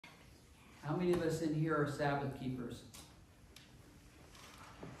How many of us in here are Sabbath keepers?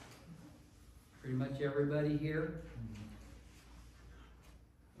 Pretty much everybody here?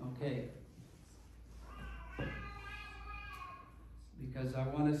 Okay. Because I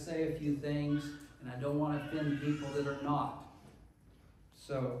want to say a few things, and I don't want to offend people that are not.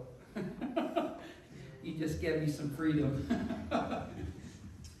 So, you just give me some freedom.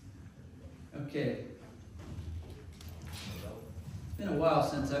 Okay. It's been a while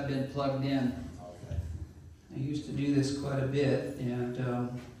since I've been plugged in. I used to do this quite a bit,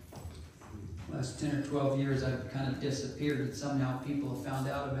 and last 10 or 12 years I've kind of disappeared, and somehow people have found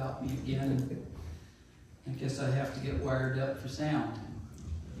out about me again. I guess I have to get wired up for sound.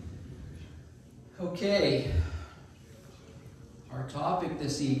 Okay. Our topic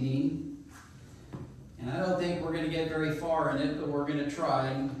this evening, and I don't think we're going to get very far in it, but we're going to try.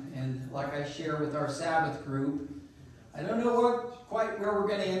 And like I share with our Sabbath group, I don't know quite where we're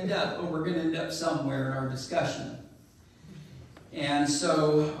going to end up, but we're going to end up somewhere in our discussion. And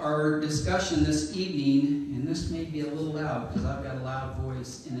so our discussion this evening, and this may be a little loud because I've got a loud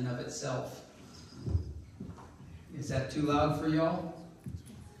voice in and of itself. Is that too loud for y'all?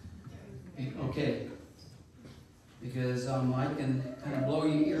 Okay. Because I can kind of blow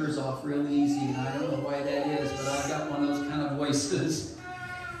your ears off real easy, and I don't know why that is, but I've got one of those kind of voices.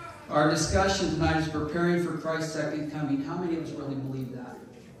 Our discussion tonight is preparing for Christ's second coming. How many of us really believe that?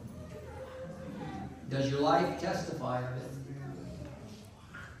 Does your life testify of it?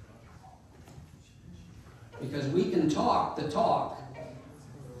 Because we can talk the talk,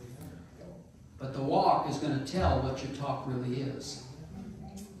 but the walk is going to tell what your talk really is.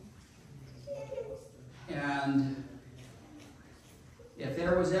 And if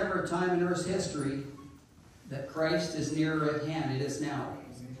there was ever a time in Earth's history that Christ is nearer at hand, it is now.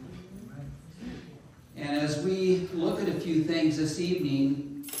 And as we look at a few things this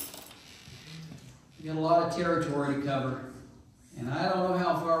evening, we got a lot of territory to cover. And I don't know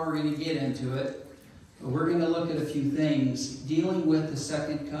how far we're going to get into it, but we're going to look at a few things dealing with the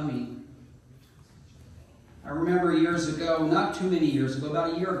second coming. I remember years ago, not too many years ago,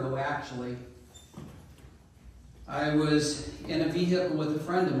 about a year ago actually, I was in a vehicle with a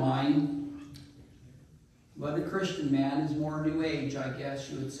friend of mine, but a Christian man, is more New Age, I guess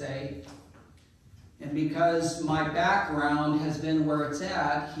you would say. And because my background has been where it's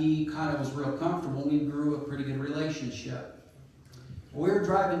at, he kind of was real comfortable. We grew a pretty good relationship. We were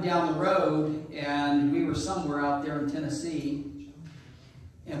driving down the road, and we were somewhere out there in Tennessee.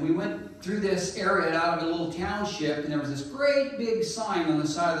 And we went through this area out of a little township, and there was this great big sign on the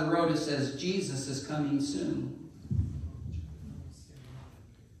side of the road that says, "Jesus is coming soon."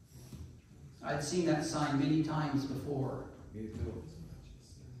 I'd seen that sign many times before. Me too.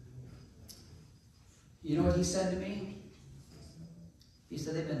 You know what he said to me? He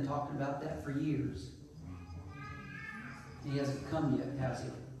said, "They've been talking about that for years. He hasn't come yet, has he?"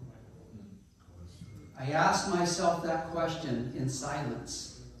 I asked myself that question in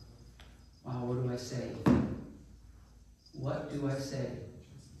silence. Wow, what do I say? What do I say?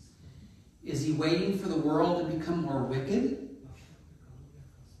 Is he waiting for the world to become more wicked?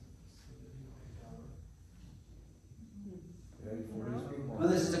 Well,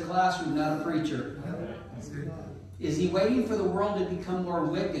 this is a classroom, not a preacher. Is he waiting for the world to become more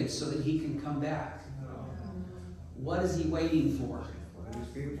wicked so that he can come back? What is he waiting for?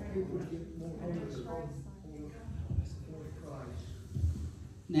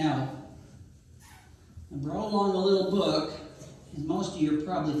 Now, I brought along a little book, and most of you are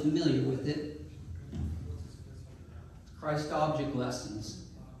probably familiar with it. Christ Object Lessons.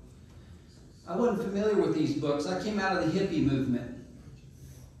 I wasn't familiar with these books. I came out of the hippie movement.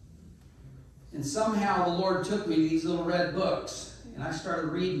 And somehow the Lord took me to these little red books, and I started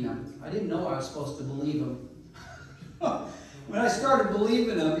reading them. I didn't know I was supposed to believe them. When I started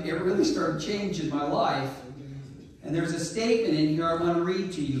believing them, it really started changing my life. And there's a statement in here I want to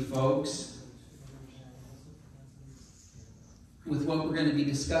read to you folks with what we're going to be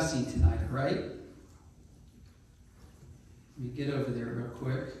discussing tonight, right? Let me get over there real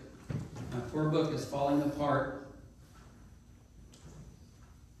quick. My poor book is falling apart.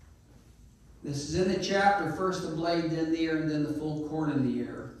 This is in the chapter, first the blade, then the ear, and then the full corn in the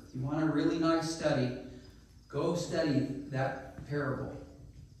ear. If you want a really nice study, go study that parable.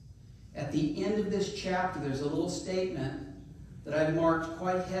 At the end of this chapter, there's a little statement that I've marked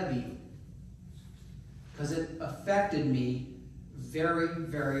quite heavy because it affected me very,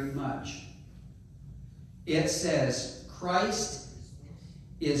 very much. It says, Christ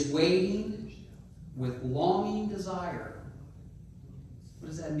is waiting with longing desire. What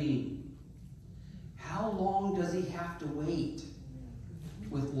does that mean? How long does he have to wait?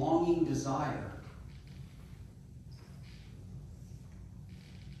 with longing desire.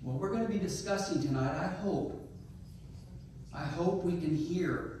 What we're going to be discussing tonight, I hope we can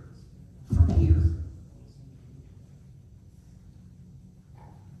hear from here.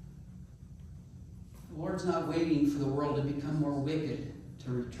 The Lord's not waiting for the world to become more wicked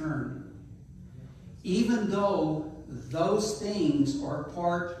to return, even though those things are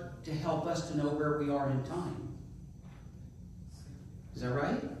part to help us to know where we are in time. Is that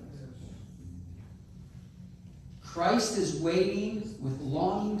right? Christ is waiting with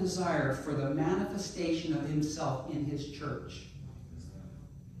longing desire for the manifestation of himself in his church.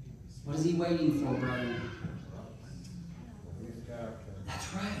 What is he waiting for, brethren?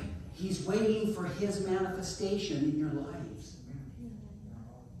 That's right. He's waiting for his manifestation in your lives.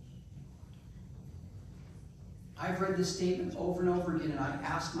 I've read this statement over and over again, and I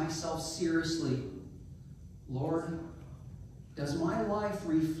ask myself seriously, Lord, does my life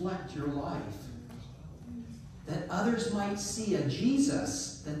reflect your life? That others might see a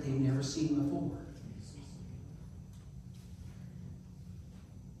Jesus that they've never seen before.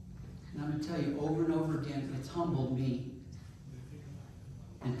 And I'm going to tell you over and over again, it's humbled me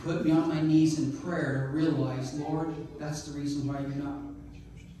and put me on my knees in prayer to realize, Lord, that's the reason why you're not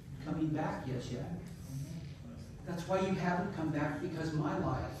coming back yet. That's why you haven't come back, because my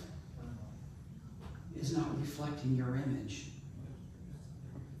life is not reflecting your image.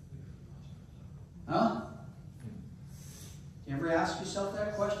 Huh? You ever ask yourself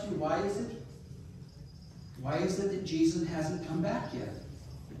that question? Why is it? Why is it that Jesus hasn't come back yet?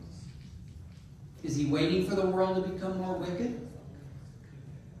 Is he waiting for the world to become more wicked?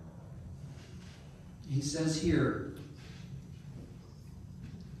 He says here,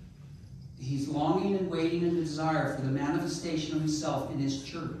 he's longing and waiting and desire for the manifestation of himself in his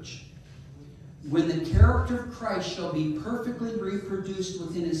church. When the character of Christ shall be perfectly reproduced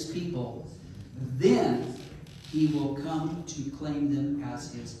within his people, then he will come to claim them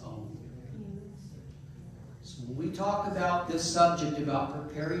as his own. So when we talk about this subject about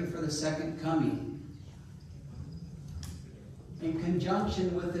preparing for the second coming, in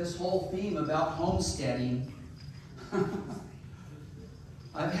conjunction with this whole theme about homesteading,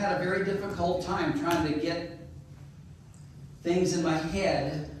 I've had a very difficult time trying to get things in my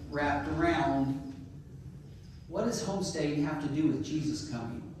head wrapped around what does homesteading have to do with Jesus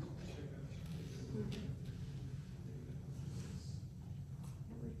coming?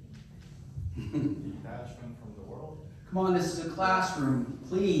 Detachment from the world. Come on, this is a classroom,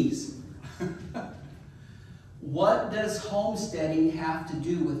 please. What does homesteading have to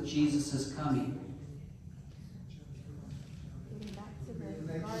do with Jesus' coming?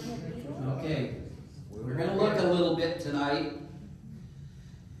 Okay, we're going to look a little bit tonight.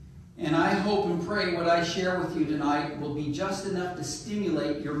 And I hope and pray what I share with you tonight will be just enough to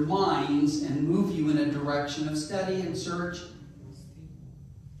stimulate your minds and move you in a direction of study and search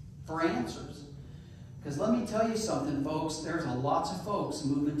for answers. Because let me tell you something, folks. There's lots of folks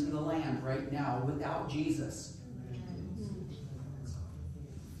moving to the land right now without Jesus.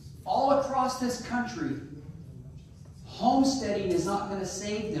 All across this country, homesteading is not going to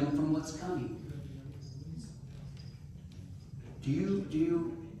save them from what's coming. Do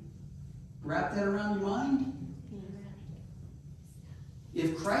you wrap that around your mind?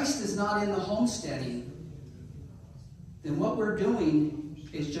 If Christ is not in the homesteading, then what we're doing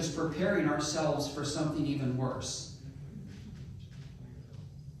is just preparing ourselves for something even worse.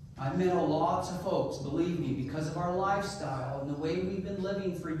 I've met lots of folks, believe me, because of our lifestyle and the way we've been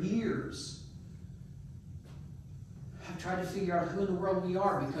living for years. I've tried to figure out who in the world we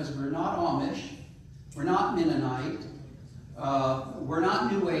are, because we're not Amish, we're not Mennonite, we're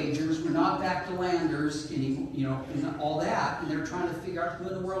not New Agers, we're not back to landers, and all that. And they're trying to figure out who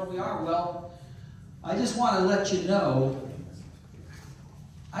in the world we are. Well, I just want to let you know,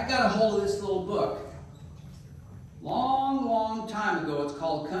 I got a hold of this little book. Long time ago. It's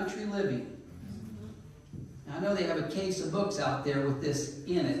called Country Living. Now, I know they have a case of books out there with this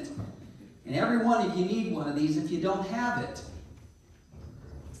in it. And every one of you need one of these if you don't have it.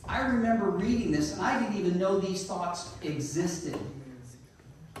 I remember reading this, and I didn't even know these thoughts existed.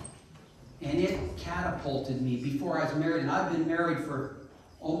 And it catapulted me before I was married. And I've been married for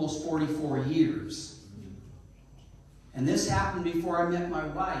almost 44 years. And this happened before I met my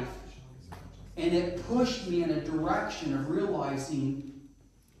wife. And it pushed me in a direction of realizing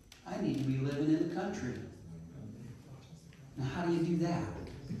I need to be living in the country. Now, how do you do that?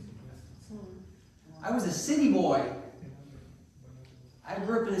 I was a city boy. I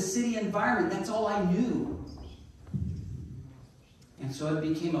grew up in a city environment. That's all I knew. And so it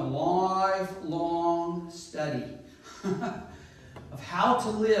became a lifelong study of of how to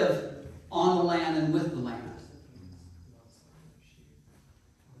live on the land and with the land.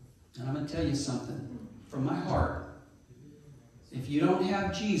 And I'm going to tell you something from my heart. If you don't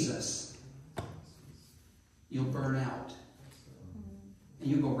have Jesus, you'll burn out. And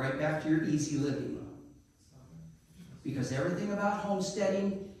you'll go right back to your easy living. Because everything about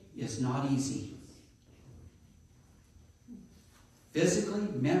homesteading is not easy. Physically,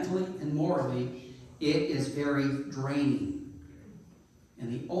 mentally, and morally, it is very draining.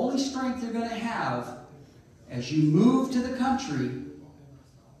 And the only strength you're going to have as you move to the country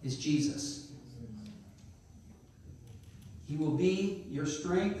is Jesus. He will be your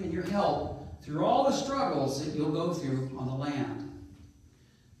strength and your help through all the struggles that you'll go through on the land.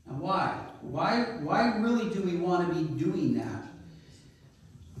 And why? Why really do we want to be doing that?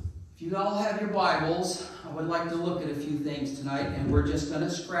 If you all have your Bibles, I would like to look at a few things tonight, and we're just going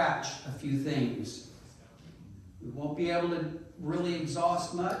to scratch a few things. We won't be able to really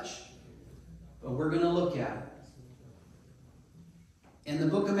exhaust much, but we're going to look at it. In the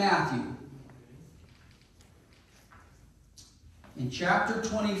book of Matthew, in chapter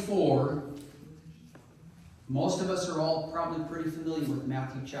 24, most of us are all probably pretty familiar with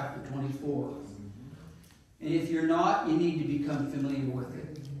Matthew chapter 24. And if you're not, you need to become familiar with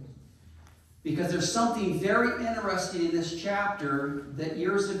it. Because there's something very interesting in this chapter that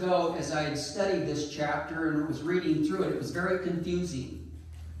years ago, as I had studied this chapter and was reading through it, it was very confusing.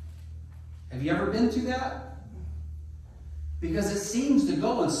 Have you ever been through that? Because it seems to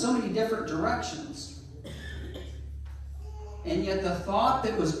go in so many different directions. And yet the thought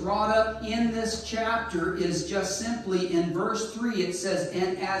that was brought up in this chapter is just simply in verse 3. It says,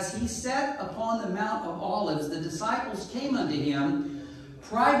 "And as he sat upon the Mount of Olives, the disciples came unto him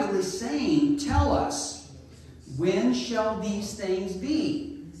privately, saying, Tell us, when shall these things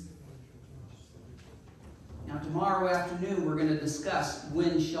be?" Now tomorrow afternoon we're going to discuss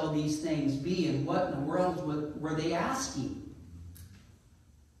when shall these things be and what in the world were they asking.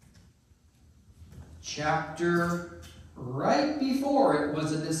 Chapter right before it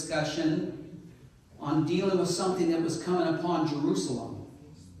was a discussion on dealing with something that was coming upon Jerusalem.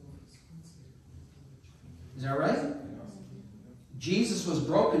 Is that right? Jesus was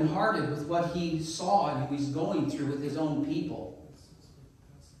brokenhearted with what he saw and he was going through with his own people.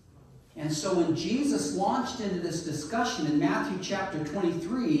 And so when Jesus launched into this discussion in Matthew chapter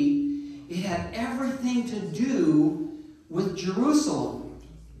 23, it had everything to do with Jerusalem.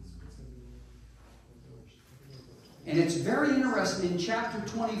 And it's very interesting. In chapter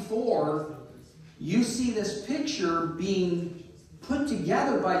 24, you see this picture being put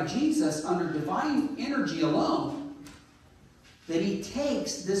together by Jesus under divine energy alone. That he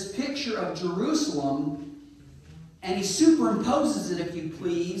takes this picture of Jerusalem and he superimposes it, if you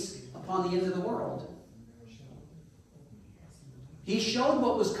please, upon the end of the world. He showed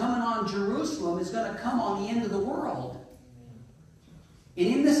what was coming on Jerusalem is going to come on the end of the world. And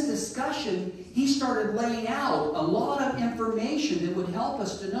in this discussion, he started laying out a lot of information that would help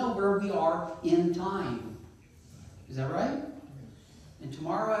us to know where we are in time. Is that right? And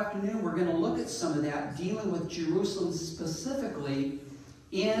tomorrow afternoon, we're going to look at some of that, dealing with Jerusalem specifically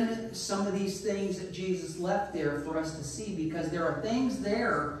in some of these things that Jesus left there for us to see, because there are things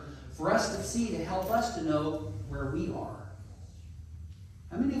there for us to see to help us to know where we are.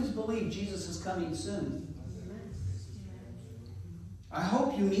 How many of us believe Jesus is coming soon? I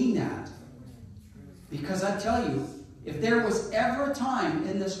hope you mean that. Because I tell you, if there was ever a time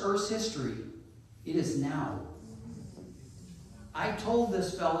in this earth's history, it is now. I told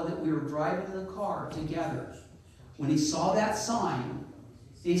this fellow that we were driving in the car together when he saw that sign.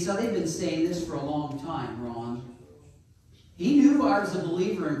 And he said, "They've been saying this for a long time, Ron." He knew I was a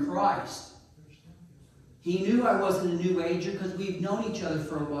believer in Christ. He knew I wasn't a New Ager because we've known each other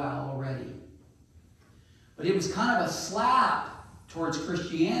for a while already. But it was kind of a slap towards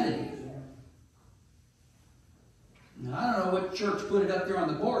Christianity. Now, I don't know what church put it up there on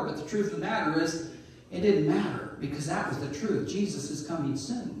the board, but the truth of the matter is, it didn't matter, because that was the truth. Jesus is coming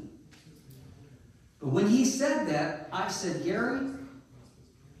soon. But when he said that, I said, "Gary,"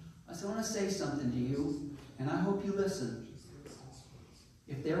 I said, "I want to say something to you, and I hope you listen.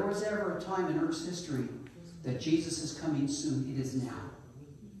 If there was ever a time in Earth's history that Jesus is coming soon, it is now.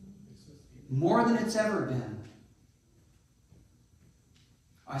 More than it's ever been."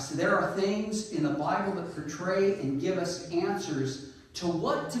 I said, there are things in the Bible that portray and give us answers to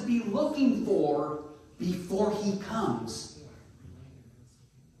what to be looking for before he comes.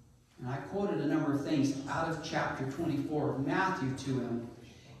 And I quoted a number of things out of chapter 24 of Matthew to him,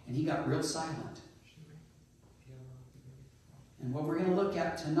 and he got real silent. And what we're going to look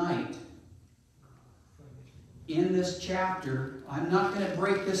at tonight in this chapter. I'm not going to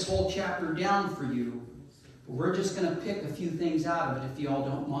break this whole chapter down for you, but we're just going to pick a few things out of it if you all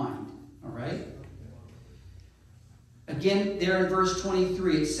don't mind. All right? Again, there in verse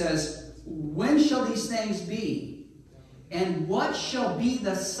 23, it says, "When shall these things be? And what shall be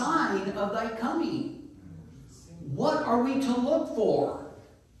the sign of thy coming? What are we to look for?"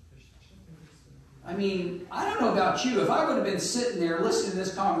 I mean, I don't know about you. If I would have been sitting there listening to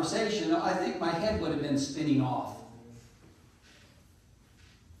this conversation, I think my head would have been spinning off.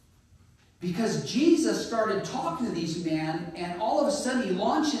 Because Jesus started talking to these men, and all of a sudden he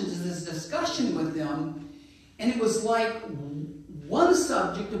launched into this discussion with them, and it was like one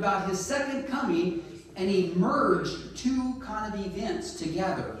subject about his second coming, and he merged two kind of events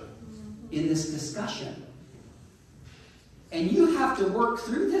together in this discussion. And you have to work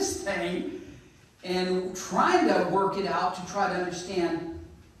through this thing and trying to work it out to try to understand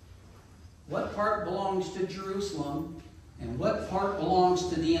what part belongs to Jerusalem and what part belongs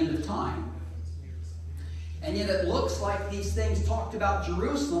to the end of time. And yet it looks like these things talked about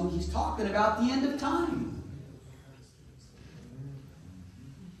Jerusalem, he's talking about the end of time.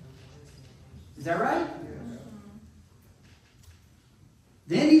 Is that right?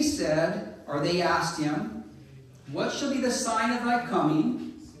 Then he said, or they asked him, "What shall be the sign of thy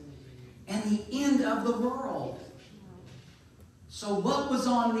coming and the end of the world?" So what was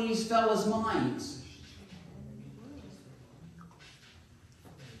on these fellas' minds?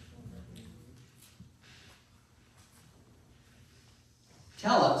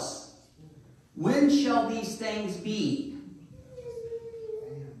 Tell us, when shall these things be?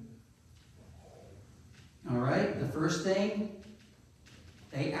 All right, the first thing,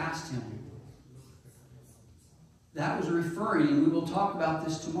 they asked him. That was referring, and we will talk about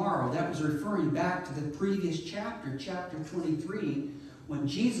this tomorrow, that was referring back to the previous chapter, chapter 23, when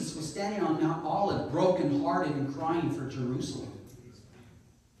Jesus was standing on Mount Olive, broken-hearted and crying for Jerusalem.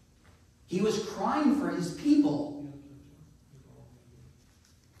 He was crying for his people.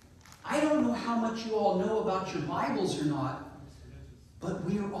 I don't know how much you all know about your Bibles or not, but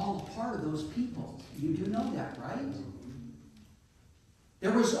we are all a part of those people. You do know that, right?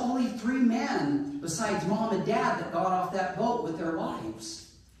 There was only 3 men besides Mom and Dad that got off that boat with their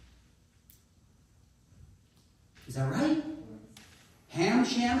lives. Is that right? Ham,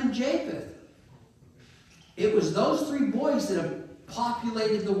 Shem, and Japheth. It was those 3 boys that have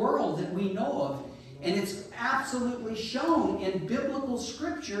populated the world that we know of. And it's absolutely shown in biblical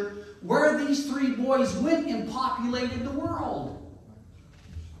scripture where these 3 boys went and populated the world.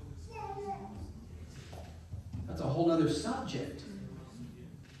 That's a whole other subject.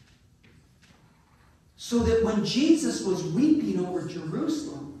 So that when Jesus was weeping over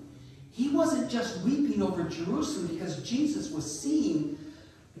Jerusalem, he wasn't just weeping over Jerusalem because Jesus was seeing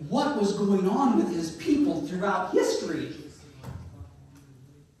what was going on with his people throughout history.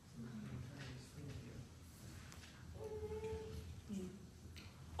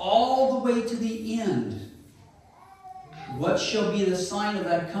 All the way to the end. What shall be the sign of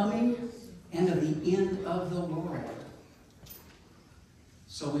that coming and of the end of the world?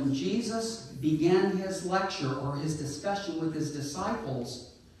 So when Jesus began his lecture or his discussion with his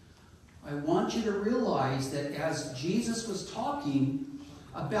disciples, I want you to realize that as Jesus was talking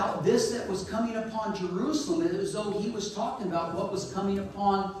about this that was coming upon Jerusalem, it was as though he was talking about what was coming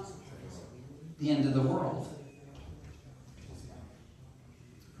upon the end of the world.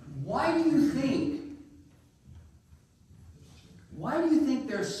 Why do you think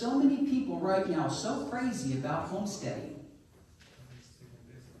there's so many people right now so crazy about homesteading?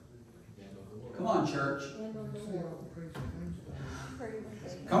 Come on, church.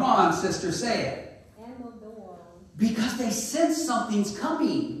 Come on, sister, say it. Because they sense something's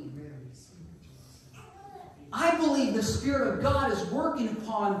coming. I believe the Spirit of God is working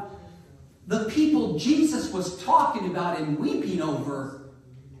upon the people Jesus was talking about and weeping over.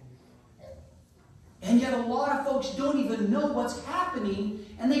 And yet a lot of folks don't even know what's happening,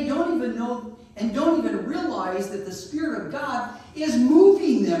 and they don't even know and don't even realize that the Spirit of God is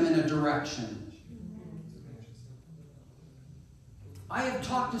moving them in a direction. I have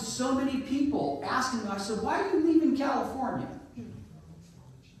talked to so many people asking them, I said, why are you leaving California?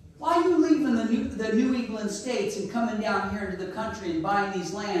 Why are you leaving the New England states and coming down here into the country and buying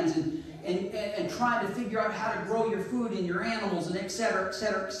these lands and trying to figure out how to grow your food and your animals and et cetera, et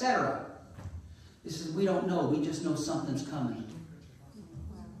cetera, et cetera? This is, we don't know. We just know something's coming.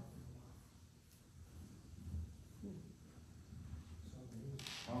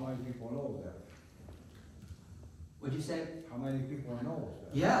 How many people know that? What'd you say? How many people know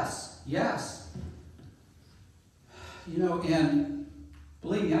that? Yes, yes. You know, and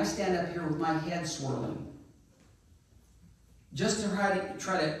believe me, I stand up here with my head swirling. just to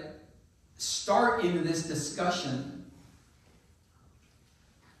try to start into this discussion,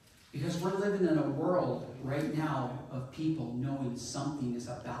 because we're living in a world right now of people knowing something is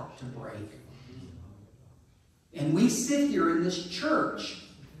about to break. And we sit here in this church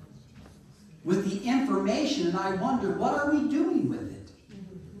with the information, and I wonder, what are we doing with it?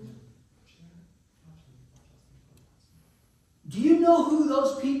 Do you know who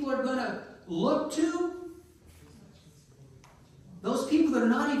those people are going to look to? Those people that are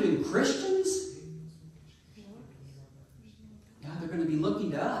not even Christians? Yeah, they're going to be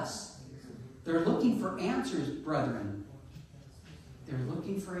looking to us. They're looking for answers, brethren. They're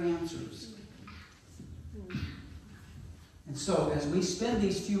looking for answers. And so, as we spend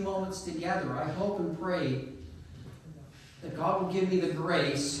these few moments together, I hope and pray that God will give me the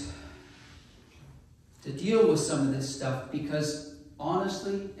grace to deal with some of this stuff, because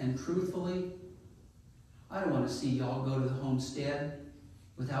honestly and truthfully, I don't want to see y'all go to the homestead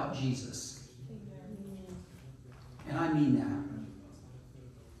without Jesus. And I mean that.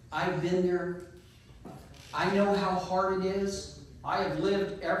 I've been there. I know how hard it is. I have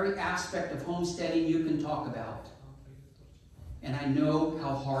lived every aspect of homesteading you can talk about. And I know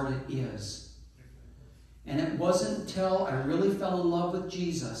how hard it is. And it wasn't until I really fell in love with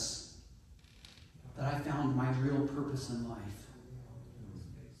Jesus that I found my real purpose in life.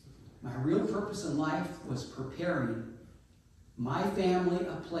 My real purpose in life was preparing my family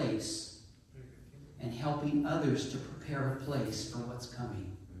a place and helping others to prepare a place for what's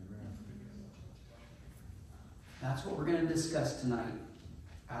coming. That's what we're going to discuss tonight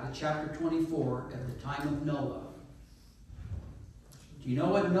out of chapter 24 at the time of Noah. Do you know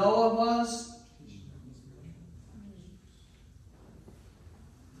what Noah was?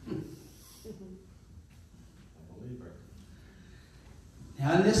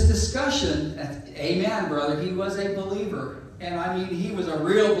 Now in this discussion, amen, brother, he was a believer. And I mean, he was a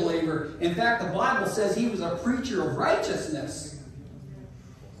real believer. In fact, the Bible says he was a preacher of righteousness.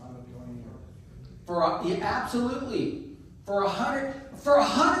 Absolutely. For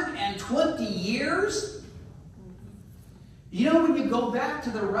 120 years? You know, when you go back to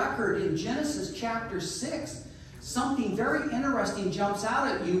the record in Genesis chapter 6, something very interesting jumps out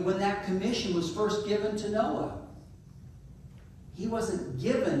at you when that commission was first given to Noah. He wasn't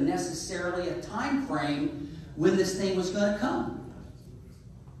given necessarily a time frame when this thing was going to come.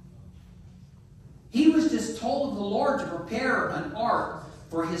 He was just told of the Lord to prepare an ark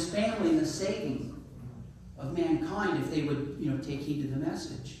for his family and the saving of mankind if they would, take heed to the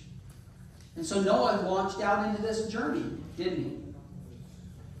message. And so Noah launched out into this journey, didn't he?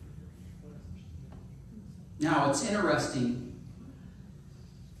 Now, it's interesting.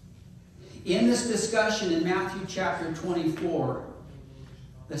 In this discussion in Matthew chapter 24,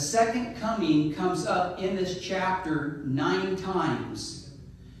 the second coming comes up in this chapter 9 times.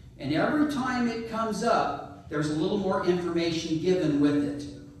 And every time it comes up, there's a little more information given with it.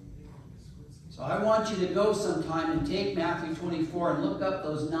 So I want you to go sometime and take Matthew 24 and look up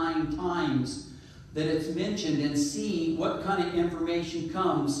those 9 times that it's mentioned and see what kind of information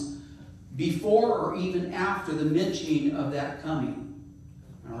comes before or even after the mentioning of that coming.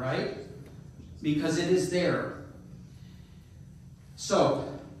 All right? Because it is there. So,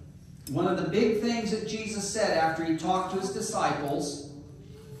 one of the big things that Jesus said after he talked to his disciples,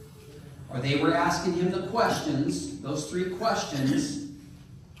 or they were asking him the questions, those 3 questions,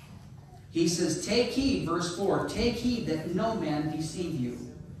 he says, take heed, verse 4, take heed that no man deceive you.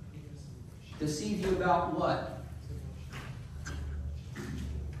 Deceive you about what?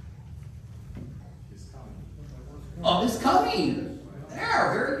 Of his coming.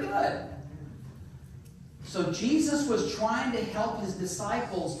 There, very good. So Jesus was trying to help his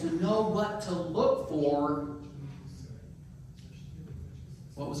disciples to know what to look for,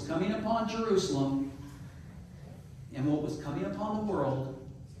 what was coming upon Jerusalem and what was coming upon the world,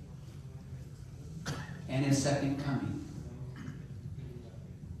 and his second coming.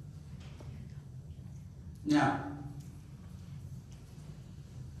 Now,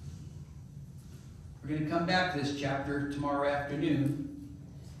 we're going to come back to this chapter tomorrow afternoon.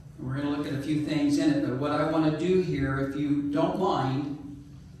 And we're going to look at a few things in it. But what I want to do here, if you don't mind,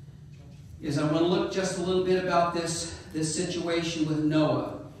 is I want to look just a little bit about this situation with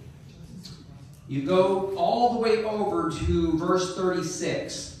Noah. You go all the way over to verse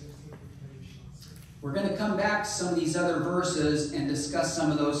 36. We're going to come back to some of these other verses and discuss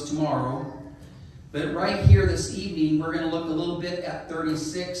some of those tomorrow. But right here this evening, we're going to look a little bit at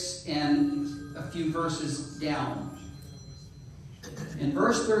 36 and a few verses down. In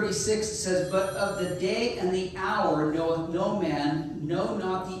verse 36 it says, but of the day and the hour knoweth no man, no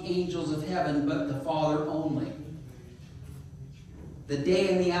not the angels of heaven, but the Father only. The day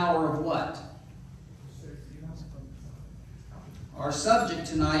and the hour of what? Our subject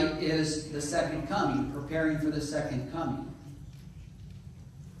tonight is the second coming, preparing for the second coming.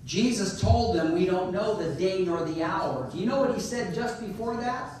 Jesus told them we don't know the day nor the hour. Do you know what he said just before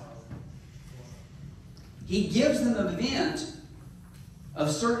that? He gives them an event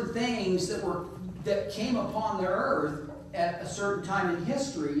of certain things that came upon the earth at a certain time in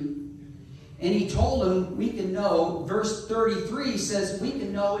history. And he told them we can know, verse 33 says we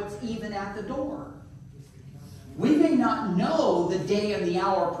can know it's even at the door. We may not know the day and the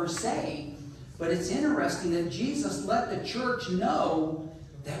hour per se, but it's interesting that Jesus let the church know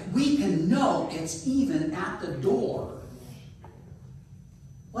that we can know it's even at the door.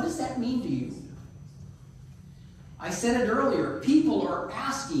 What does that mean to you? I said it earlier. People are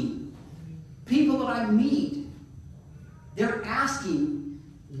asking. People that I meet, they're asking,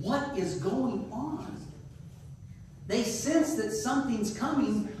 what is going on? They sense that something's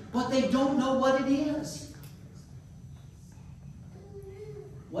coming, but they don't know what it is.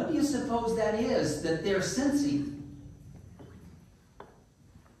 What do you suppose that is that they're sensing?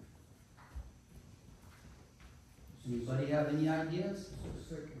 Anybody have any ideas?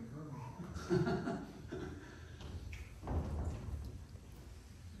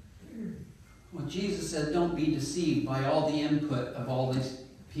 Well, Jesus said, don't be deceived by all the input of all these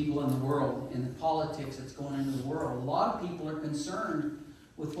people in the world, in the politics that's going into the world. A lot of people are concerned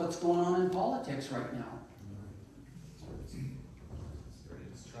with what's going on in politics right now.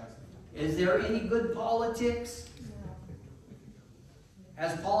 Is there any good politics?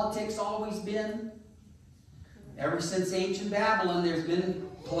 Has politics always been? Ever since ancient Babylon, there's been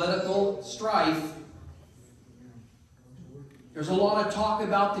political strife. There's a lot of talk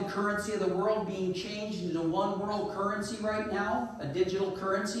about the currency of the world being changed into one world currency right now, a digital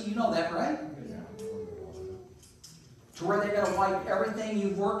currency. You know that, right? To where they're going to wipe everything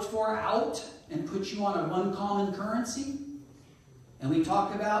you've worked for out and put you on a one common currency. And we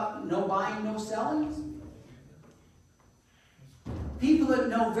talk about no buying, no selling. People that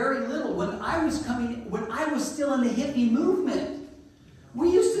know very little. When I was still in the hippie movement, we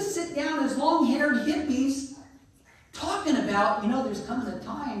used to sit down as long-haired hippies talking about, there's coming a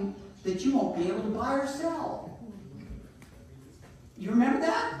time that you won't be able to buy or sell. You remember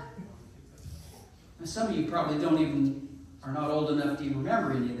that? And some of you probably are not old enough to even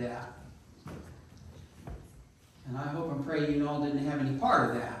remember any of that. And I hope and pray you all didn't have any part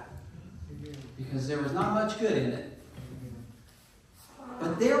of that, because there was not much good in it.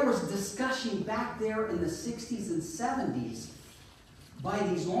 But there was discussion back there in the 60s and 70s by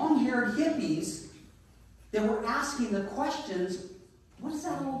these long-haired hippies that were asking the questions, what is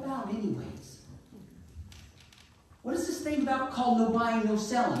that all about anyways? What is this thing about called no buying, no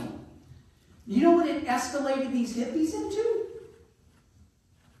selling? You know what it escalated these hippies into?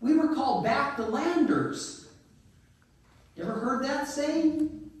 We were called back the landers. You ever heard that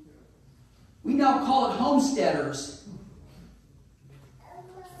saying? We now call it homesteaders.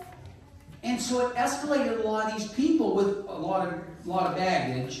 And so it escalated a lot of these people with a lot of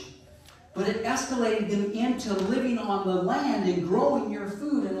baggage, but it escalated them into living on the land and growing your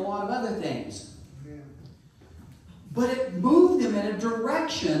food and a lot of other things. But it moved them in a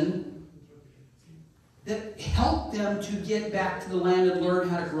direction that helped them to get back to the land and learn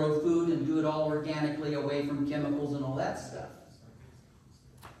how to grow food and do it all organically, away from chemicals and all that stuff.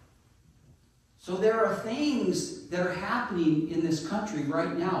 So there are things that are happening in this country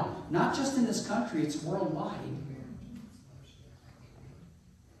right now. Not just in this country, it's worldwide.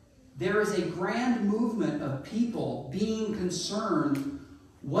 There is a grand movement of people being concerned,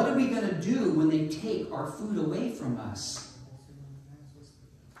 what are we going to do when they take our food away from us?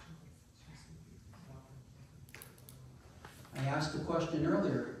 I asked the question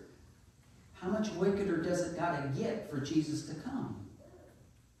earlier, how much wickeder does it got to get for Jesus to come?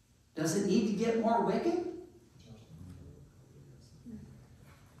 Does it need to get more wicked?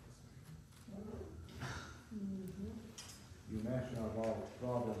 You mentioned about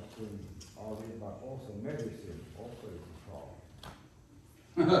problems in all this, but also medicine also is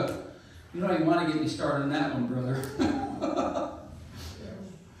a problem. You don't even want to get me started on that one, brother.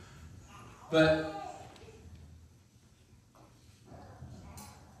 But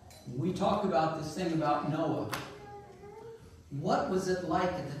we talk about this thing about Noah. What was it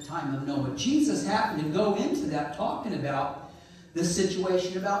like at the time of Noah? Jesus happened to go into that talking about the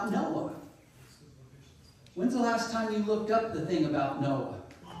situation about Noah. When's the last time you looked up the thing about Noah?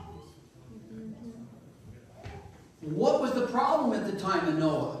 What was the problem at the time of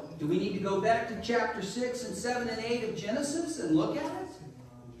Noah? Do we need to go back to chapter 6 and 7 and 8 of Genesis and look at it?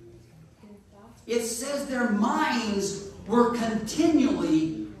 It says their minds were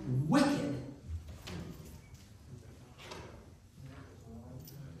continually wicked.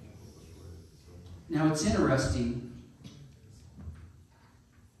 Now it's interesting.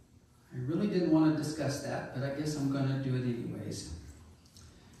 I really didn't want to discuss that, but I guess I'm going to do it anyways.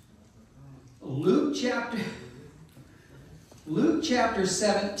 Luke chapter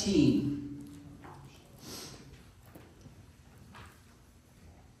 17.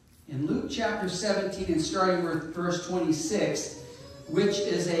 In Luke chapter 17 and starting with verse 26, which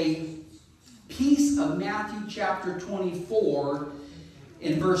is a piece of Matthew chapter 24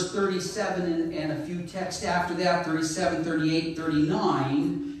 in verse 37 and a few texts after that, 37, 38,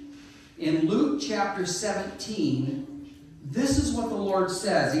 39. In Luke chapter 17, this is what the Lord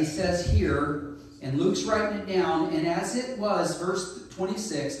says. He says here, and Luke's writing it down, and as it was, verse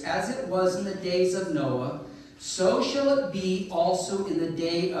 26, as it was in the days of Noah, so shall it be also in the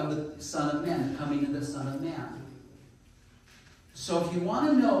day of the Son of Man, the coming of the Son of Man. So if you want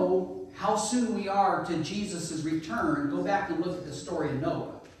to know how soon we are to Jesus' return, go back and look at the story of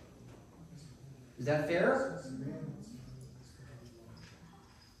Noah. Is that fair?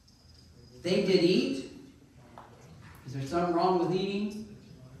 They did eat. Is there something wrong with eating?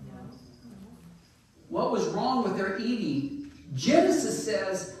 What was wrong with their eating? Genesis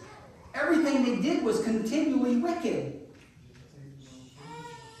says everything they did was continually wicked.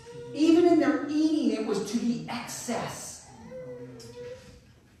 Even in their eating, it was to the excess.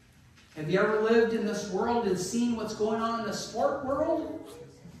 Have you ever lived in this world and seen what's going on in the sport world?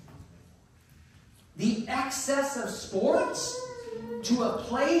 The excess of sports to a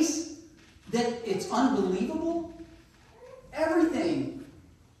place that it's unbelievable. Everything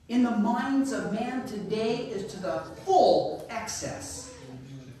in the minds of man today is to the full excess.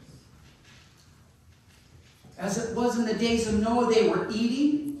 As it was in the days of Noah, they were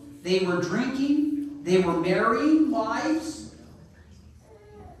eating, they were drinking, they were marrying wives.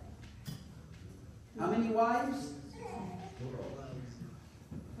 How many wives?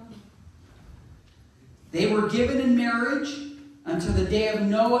 They were given in marriage until the day of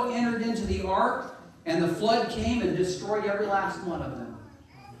Noah entered into the ark, and the flood came and destroyed every last one of them.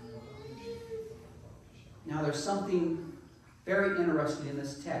 Now there's something very interesting in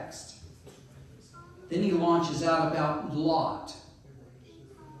this text. Then he launches out about Lot.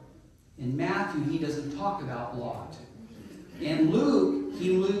 In Matthew, he doesn't talk about Lot. In Luke,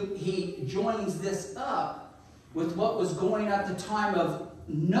 he joins this up with what was going on at the time of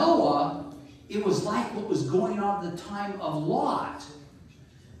Noah. It was like what was going on at the time of Lot.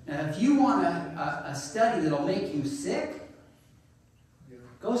 Now, if you want a study that'll make you sick,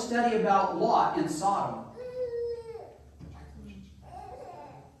 go study about Lot in Sodom.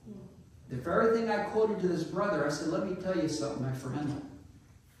 The very thing I quoted to this brother, I said, let me tell you something, my friend.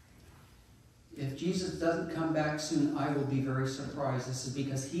 If Jesus doesn't come back soon, I will be very surprised. This is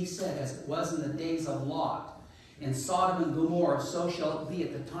because he said, as it was in the days of Lot, in Sodom and Gomorrah, so shall it be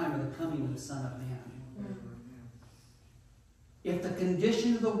at the time of the coming of the Son of Man. If the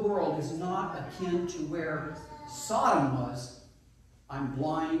condition of the world is not akin to where Sodom was, I'm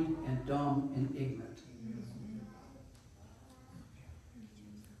blind and dumb and ignorant.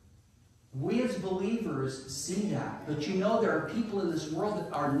 We as believers see that. But you know there are people in this world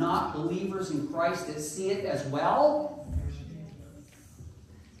that are not believers in Christ that see it as well.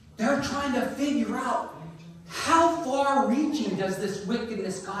 They're trying to figure out how far-reaching does this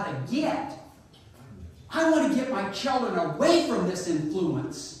wickedness got to get. I want to get my children away from this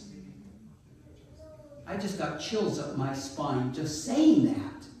influence. I just got chills up my spine just saying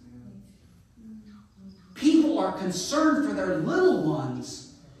that. People are concerned for their little ones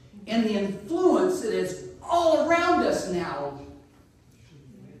and the influence that is all around us now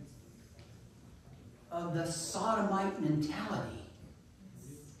of the sodomite mentality.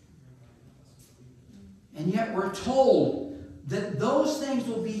 And yet we're told that those things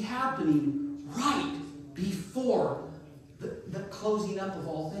will be happening right before the closing up of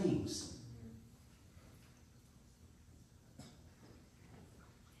all things.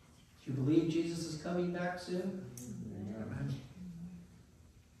 Do you believe Jesus is coming back soon? Amen.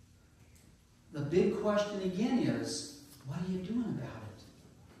 The big question again is, what are you doing about it?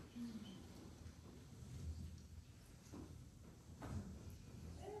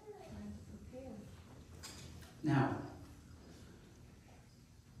 Now,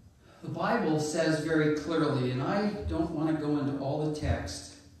 the Bible says very clearly, and I don't want to go into all the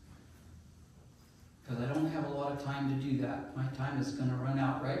text because I don't have a lot of time to do that. My time is going to run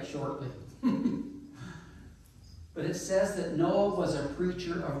out right shortly. But it says that Noah was a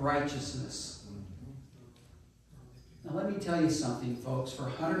preacher of righteousness. Now let me tell you something, folks. For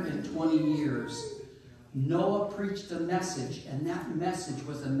 120 years, Noah preached a message, and that message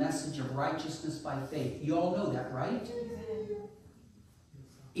was a message of righteousness by faith. You all know that, right?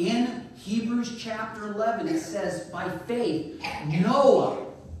 In Hebrews chapter 11, it says, by faith, Noah.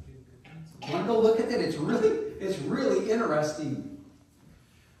 You want to go look at that? It's really interesting.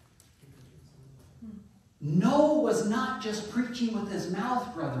 Noah was not just preaching with his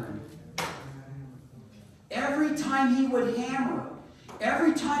mouth, brethren. Every time he would hammer,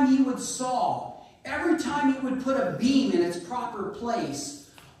 every time he would saw, every time he would put a beam in its proper place,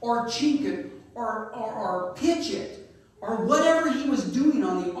 or chink it, or pitch it, or whatever he was doing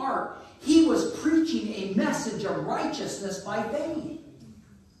on the ark, he was preaching a message of righteousness by faith.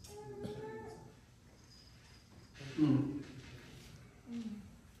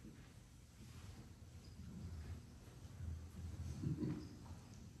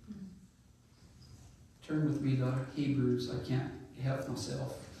 Turn with me to Hebrews. I can't help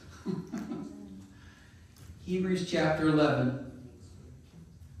myself. Hebrews chapter 11.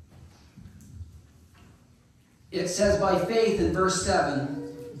 It says by faith in verse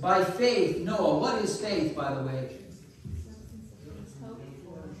 7. By faith, Noah. What is faith, by the way?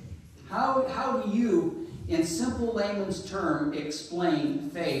 How do you, in simple layman's term, explain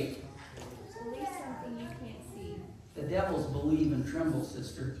faith? Believe something you can't see. The devils believe and tremble,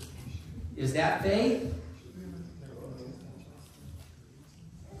 sister. Is that faith?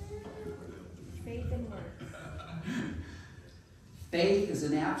 Faith and works. Faith is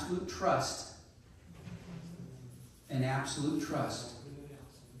an absolute trust. An absolute trust.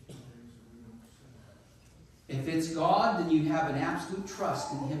 If it's God, then you have an absolute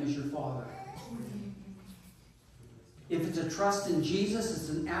trust in Him as your Father. If it's a trust in Jesus, it's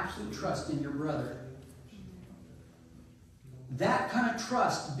an absolute trust in your brother. That kind of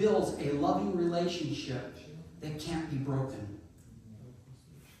trust builds a loving relationship that can't be broken.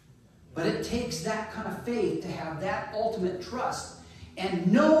 But it takes that kind of faith to have that ultimate trust.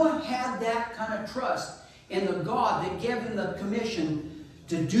 And Noah had that kind of trust in the God that gave him the commission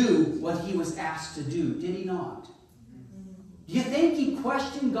to do what he was asked to do. Did he not? Do you think he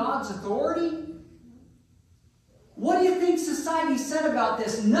questioned God's authority? What do you think society said about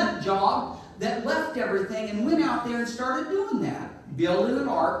this nut job that left everything and went out there and started doing that? Building an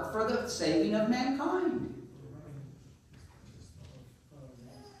ark for the saving of mankind.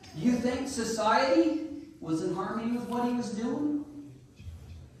 Do you think society was in harmony with what he was doing?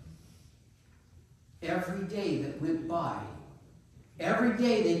 Every day that went by, every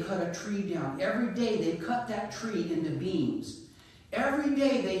day they cut a tree down. Every day they cut that tree into beams. Every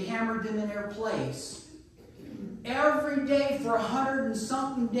day they hammered them in their place. Every day for 100 and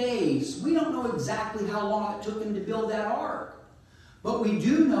something days. We don't know exactly how long it took him to build that ark. But we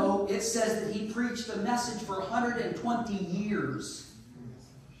do know it says that he preached the message for 120 years.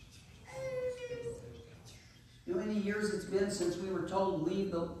 You know how many years it's been since we were told to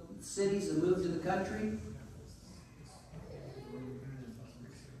leave the cities and move to the country?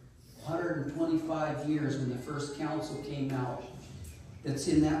 125 years when the first council came out. That's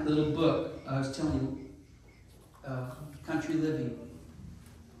in that little book I was telling you, Country Living.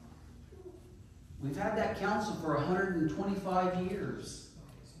 We've had that council for 125 years.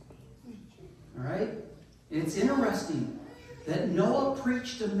 All right? And it's interesting that Noah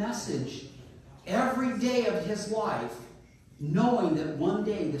preached a message every day of his life, knowing that one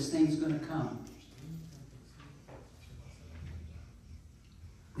day this thing's going to come.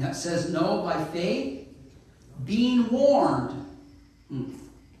 Now it says, Noah by faith, being warned. You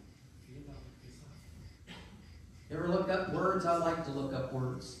ever look up words? I like to look up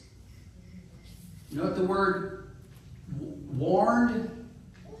words. You know what the word warned?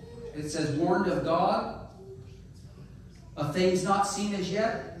 It says warned of God, of things not seen as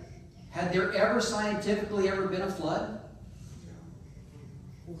yet. Had there ever scientifically ever been a flood?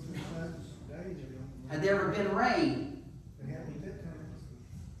 Had there ever been rain?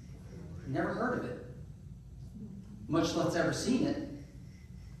 Never heard of it. Much less ever seen it.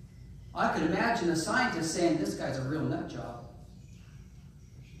 I could imagine a scientist saying, this guy's a real nut job.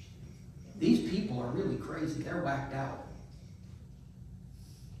 These people are really crazy. They're whacked out.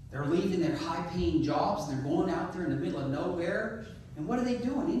 They're leaving their high-paying jobs. They're going out there in the middle of nowhere. And what are they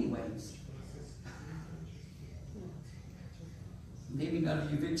doing anyways? Maybe none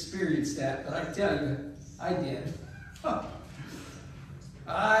of you have experienced that, but I tell you, I did.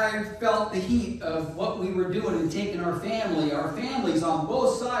 I felt the heat of what we were doing and taking our family. Our families on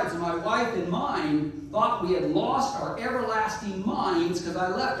both sides, my wife and mine, thought we had lost our everlasting minds because I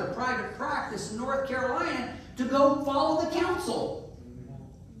left a private practice in North Carolina to go follow the council.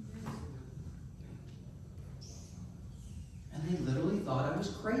 And And they literally thought I was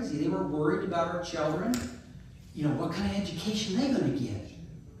crazy. They were worried about our children. You know, what kind of education are they going to get?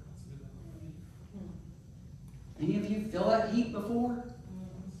 Any of you feel that heat before?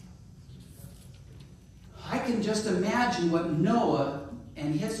 I can just imagine what Noah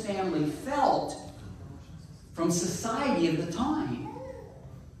and his family felt from society of the time.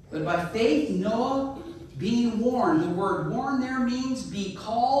 But by faith, Noah being warned, the word warn there means be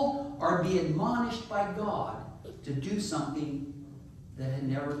called or be admonished by God to do something that had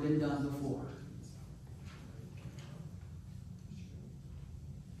never been done before.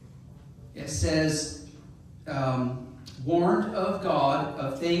 It says, warned of God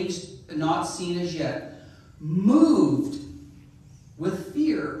of things not seen as yet, moved with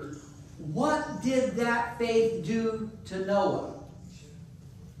fear. What did that faith do to Noah?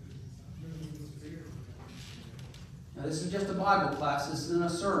 Now, this is just a Bible class. This isn't a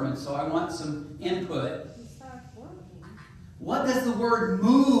sermon, so I want some input. What does the word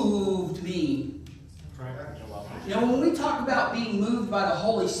moved mean? You know, when we talk about being moved by the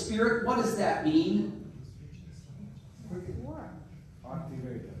Holy Spirit, what does that mean?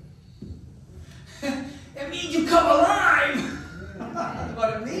 Activated. It means you come alive. That's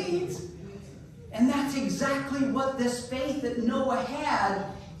what it means. And that's exactly what this faith that Noah had.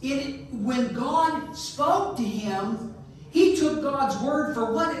 When God spoke to him, he took God's word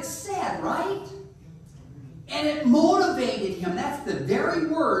for what it said, right? And it motivated him. That's the very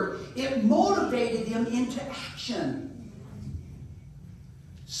word. It motivated him into action.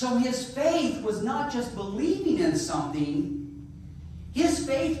 So his faith was not just believing in something. His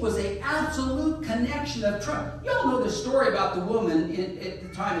faith was an absolute connection of trust. You all know the story about the woman at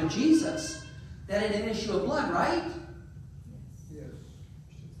the time of Jesus that had an issue of blood, right? Yes.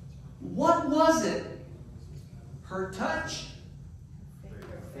 What was it? Her touch?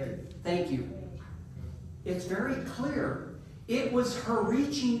 Faith. Thank you. It's very clear. It was her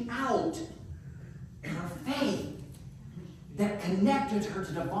reaching out, her faith, that connected her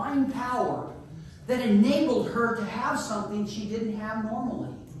to divine power, that enabled her to have something she didn't have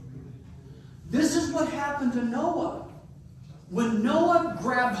normally. This is what happened to Noah. When Noah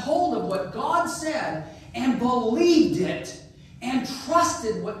grabbed hold of what God said and believed it and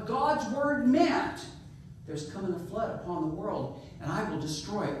trusted what God's word meant, there's coming a flood upon the world, and I will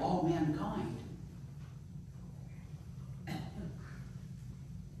destroy all mankind.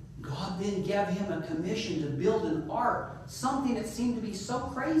 God then gave him a commission to build an ark, something that seemed to be so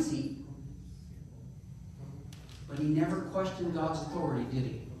crazy. But he never questioned God's authority, did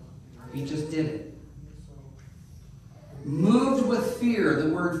he? He just did it. Moved with fear. The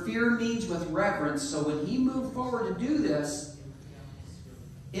word fear means with reverence. So when he moved forward to do this,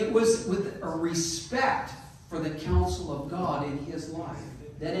 it was with a respect for the counsel of God in his life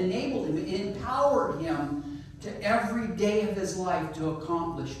that enabled him, empowered him to every day of his life to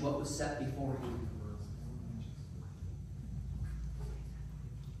accomplish what was set before him.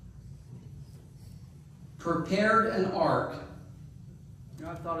 Prepared an ark. You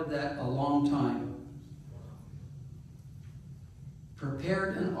know, I've thought of that a long time.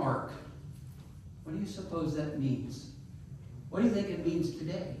 Prepared an ark. What do you suppose that means? What do you think it means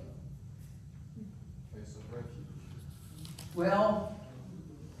today? Place of refuge. Well,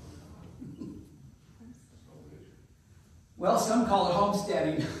 some call it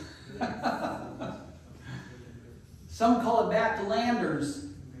homesteading. Some call it back to landers.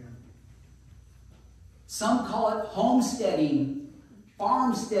 Some call it homesteading,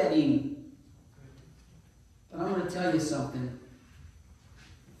 farmsteading. But I'm going to tell you something.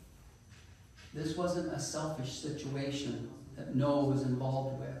 This wasn't a selfish situation that Noah was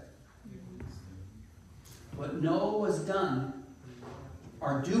involved with. What Noah was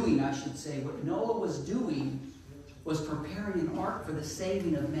doing, I should say, what Noah was doing was preparing an ark for the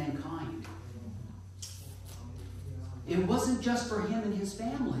saving of mankind. It wasn't just for him and his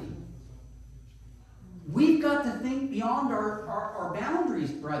family. We've got to think beyond our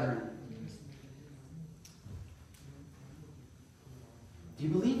boundaries, brethren. Do you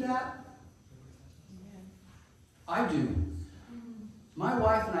believe that? I do. My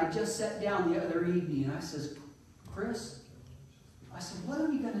wife and I just sat down the other evening and I says, Chris, I said, what are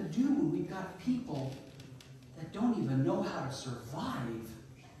we going to do when we've got people that don't even know how to survive?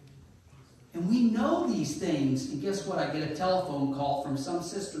 And we know these things. And guess what? I get a telephone call from some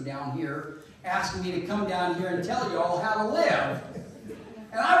sister down here asking me to come down here and tell you all how to live.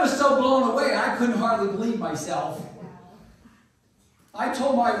 And I was so blown away, I couldn't hardly believe myself. I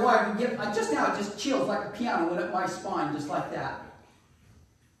told my wife, just now it just chills like a piano went up my spine, just like that.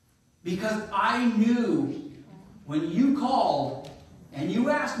 Because I knew when you called and you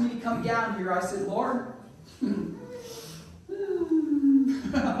asked me to come down here, I said, Lord,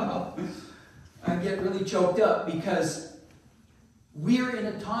 I get really choked up because we're in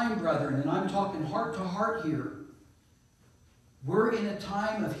a time, brethren, and I'm talking heart to heart here. We're in a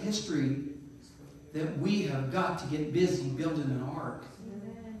time of history that we have got to get busy building an ark.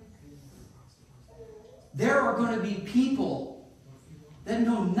 There are going to be people that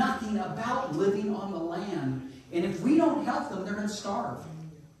know nothing about living on the land. And if we don't help them, they're going to starve.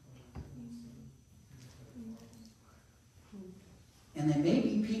 And there may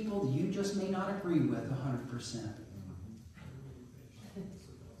be people that you just may not agree with 100%.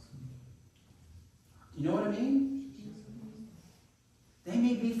 You know what I mean? They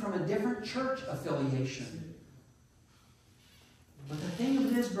may be from a different church affiliation. But the thing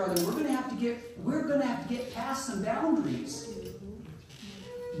of it is, brother, we're going to have to get past some boundaries.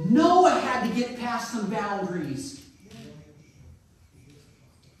 Noah had to get past some boundaries.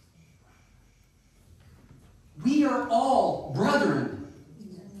 We are all brethren.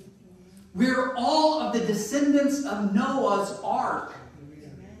 We're all of the descendants of Noah's ark.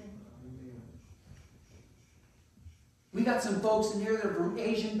 We got some folks in here that are from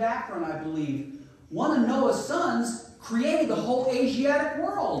Asian background, I believe. One of Noah's sons created the whole Asiatic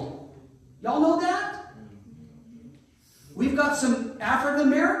world. Y'all know that? We've got some African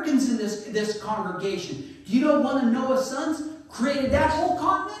Americans in this congregation. Do you know one of Noah's sons created that whole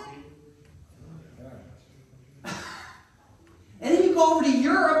continent? And then you go over to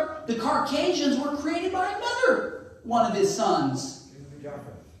Europe, the Caucasians were created by another one of his sons.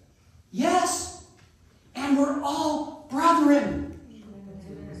 Yes. And we're all brethren.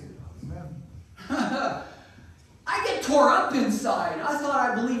 I get tore up inside. I thought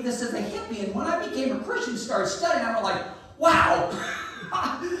I believed this as a hippie, and when I became a Christian, started studying, I was like, wow,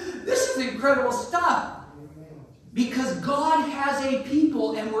 this is incredible stuff. Because God has a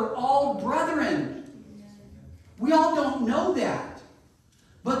people, and we're all brethren. We all don't know that.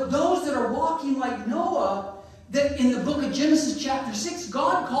 But those that are walking like Noah, that in the book of Genesis chapter 6,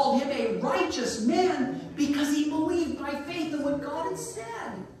 God called him a righteous man because he believed by faith in what God had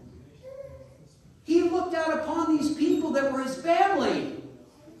said. He looked out upon these people that were his family.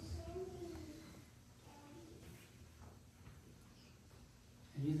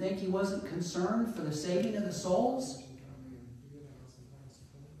 And you think he wasn't concerned for the saving of the souls?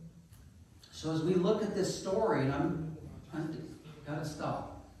 So as we look at this story, and I'm got to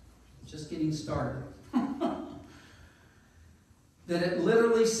stop. Just getting started. That it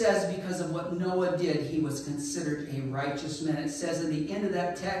literally says because of what Noah did, he was considered a righteous man. It says in the end of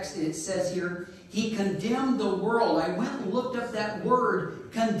that text, it says here, he condemned the world. I went and looked up that word,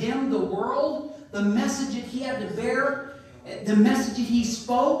 condemn the world. The message that he had to bear, the message that he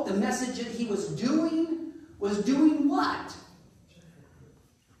spoke, the message that he was doing what?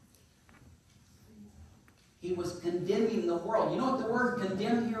 He was condemning the world. You know what the word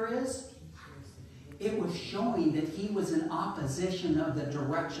condemn here is? It was showing that he was in opposition of the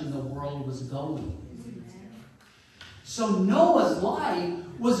direction the world was going. So Noah's life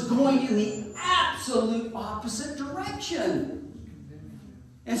was going in the absolute opposite direction.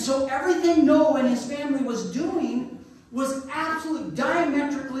 And so everything Noah and his family was doing was absolutely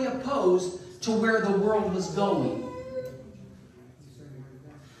diametrically opposed to where the world was going.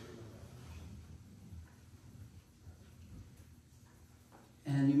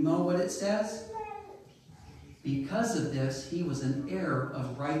 And you know what it says? Because of this, he was an heir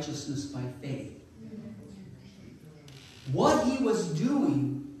of righteousness by faith. What he was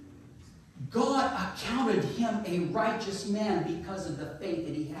doing, God accounted him a righteous man because of the faith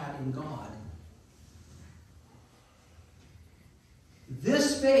that he had in God.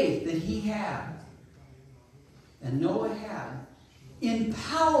 This faith that he had, and Noah had,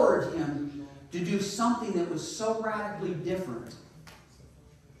 empowered him to do something that was so radically different.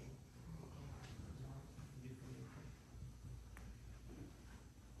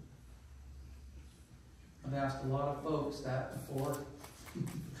 I've asked a lot of folks that before,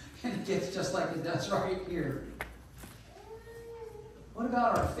 and it gets just like it does right here. What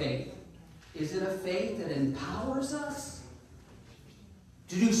about our faith? Is it a faith that empowers us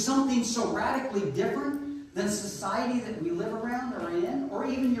to do something so radically different than society that we live around or in, or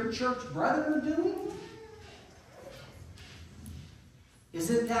even your church brethren are doing? Is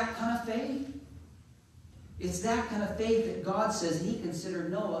it that kind of faith? It's that kind of faith that God says he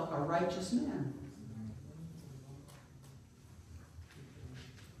considered Noah a righteous man.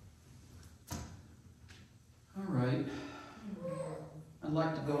 All right. I'd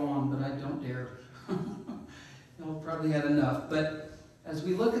like to go on, but I don't dare. Y'all probably had enough. But as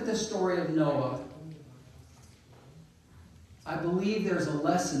we look at the story of Noah, I believe there's a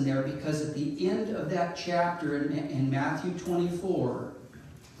lesson there because at the end of that chapter in Matthew 24,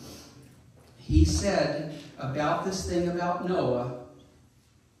 he said about this thing about Noah,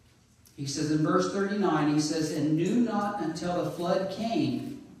 he says in verse 39, he says, and knew not until the flood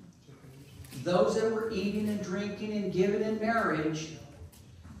came, those that were eating and drinking and giving in marriage,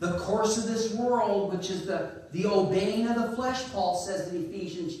 the course of this world, which is the obeying of the flesh, Paul says in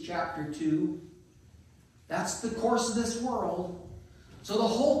Ephesians chapter 2. That's the course of this world. So the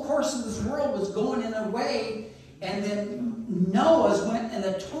whole course of this world was going in a way, and then Noah's went in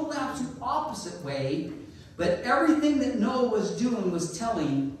a total absolute opposite way. But everything that Noah was doing was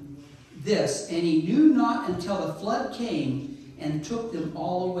telling this, and he knew not until the flood came and took them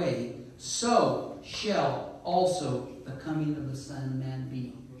all away. So shall also the coming of the Son of Man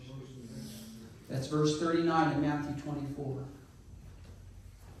be. That's verse 39 in Matthew 24.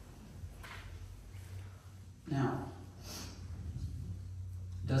 Now,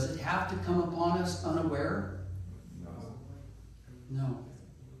 does it have to come upon us unaware? No.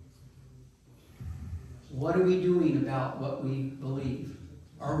 What are we doing about what we believe?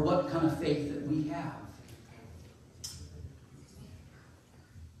 Or what kind of faith that we have?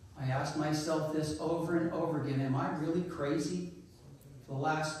 I ask myself this over and over again. Am I really crazy? For the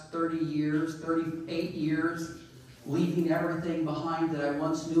last 30 years, 38 years, leaving everything behind that I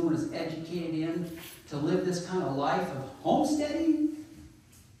once knew and was educated in to live this kind of life of homesteading?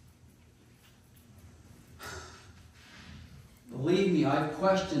 Believe me, I've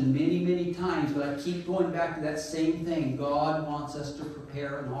questioned many, many times, but I keep going back to that same thing. God wants us to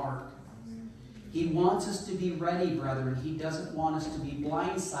prepare an ark. He wants us to be ready, brethren. He doesn't want us to be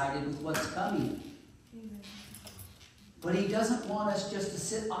blindsided with what's coming. But He doesn't want us just to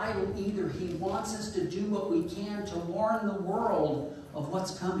sit idle either. He wants us to do what we can to warn the world of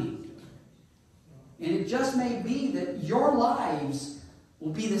what's coming. And it just may be that your lives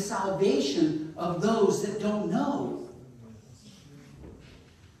will be the salvation of those that don't know.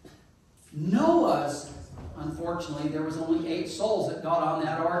 Noah's, unfortunately, there was only 8 souls that got on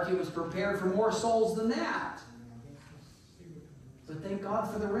that ark. It was prepared for more souls than that. But thank God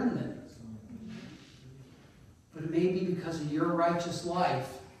for the remnant. But it may be because of your righteous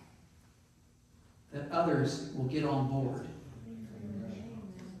life that others will get on board.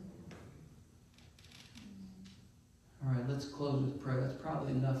 All right, let's close with prayer. That's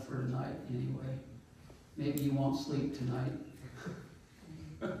probably enough for tonight anyway. Maybe you won't sleep tonight.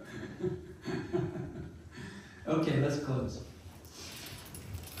 Okay, let's close.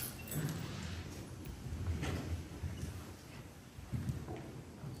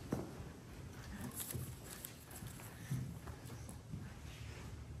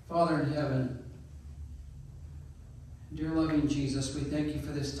 Father in heaven, dear loving Jesus, we thank you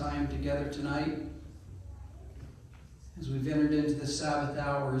for this time together tonight as we've entered into the Sabbath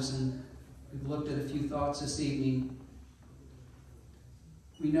hours and we've looked at a few thoughts this evening.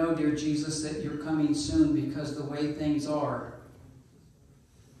 We know, dear Jesus, that you're coming soon because of the way things are.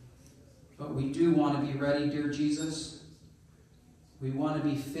 But we do want to be ready, dear Jesus. We want to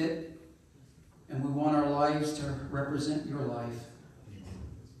be fit, and we want our lives to represent your life.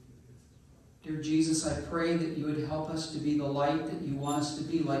 Dear Jesus, I pray that you would help us to be the light that you want us to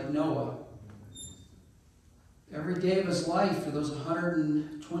be, like Noah. Every day of his life for those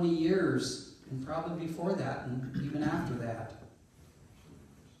 120 years, and probably before that, and even after that.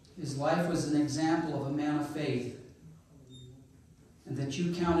 His life was an example of a man of faith, and that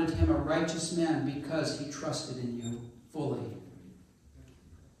you counted him a righteous man because he trusted in you fully.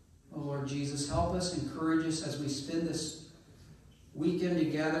 Oh Lord Jesus, help us, encourage us as we spend this weekend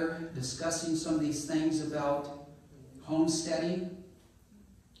together discussing some of these things about homesteading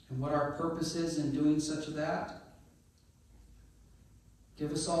and what our purpose is in doing such of that.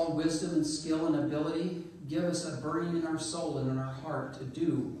 Give us all wisdom and skill and ability. Give us a burning in our soul and in our heart to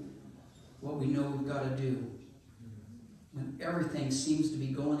do what we know we've got to do when everything seems to be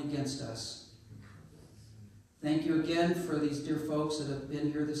going against us. Thank you again for these dear folks that have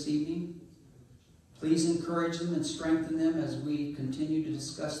been here this evening. Please encourage them and strengthen them as we continue to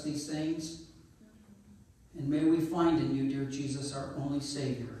discuss these things. And may we find in you, dear Jesus, our only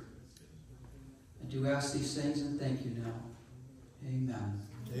Savior. I do ask these things and thank you now. Amen.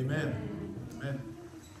 Amen. Amen.